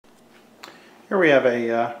Here we have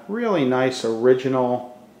a really nice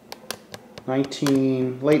original late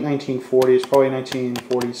 1940s, probably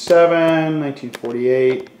 1947,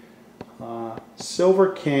 1948,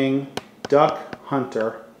 Silver King Duck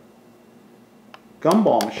Hunter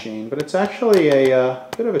gumball machine, but it's actually a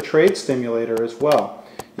bit of a trade stimulator as well.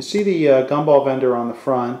 You see the gumball vendor on the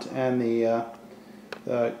front and the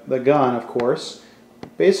gun, of course.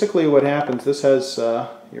 Basically what happens, this has the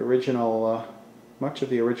original, much of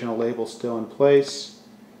the original label still in place,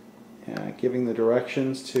 giving the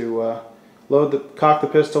directions to cock the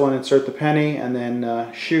pistol and insert the penny, and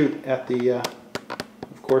then shoot at the,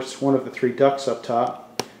 of course, one of the three ducks up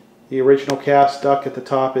top. The original cast duck at the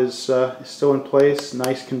top is still in place,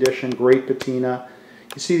 nice condition, great patina.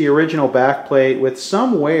 You see the original back plate with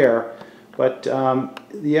some wear, but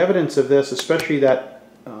the evidence of this, especially that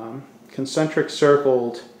concentric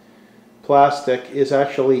circled plastic, is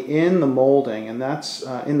actually in the molding, and that's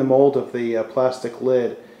in the mold of the plastic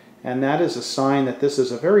lid, and that is a sign that this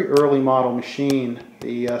is a very early model machine.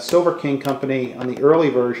 The Silver King company on the early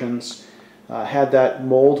versions had that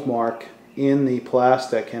mold mark in the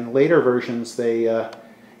plastic, and later versions they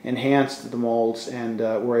enhanced the molds and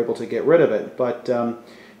were able to get rid of it. But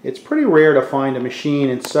it's pretty rare to find a machine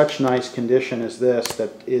in such nice condition as this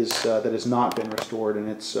that has not been restored. And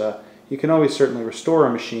it's you can always certainly restore a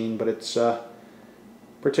machine, but it's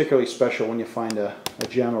particularly special when you find a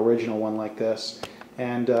gem original one like this.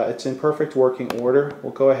 And it's in perfect working order.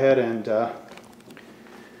 We'll go ahead and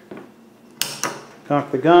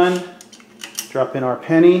cock the gun, drop in our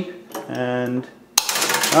penny, and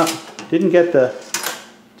didn't get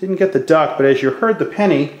the duck, but as you heard the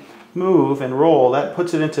penny move and roll, that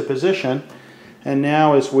puts it into position. And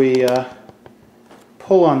now as we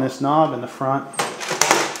pull on this knob in the front,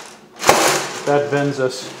 that vends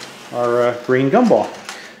us our green gumball.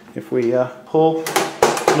 If we pull,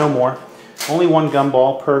 no more, only one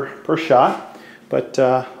gumball per shot, but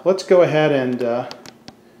let's go ahead and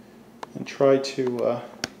try to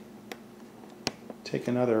take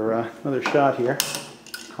another shot here.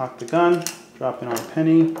 Cock the gun, drop in our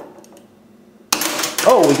penny.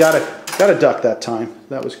 Oh, we got a duck that time.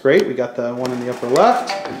 That was great. We got the one in the upper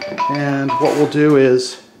left. And what we'll do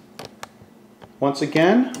is, once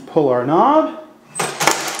again, pull our knob.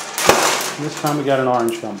 And this time we got an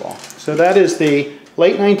orange gumball. So that is the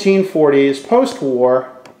late 1940s,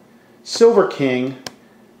 post-war, Silver King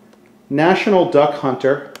National Duck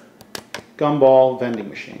Hunter gumball vending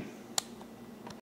machine.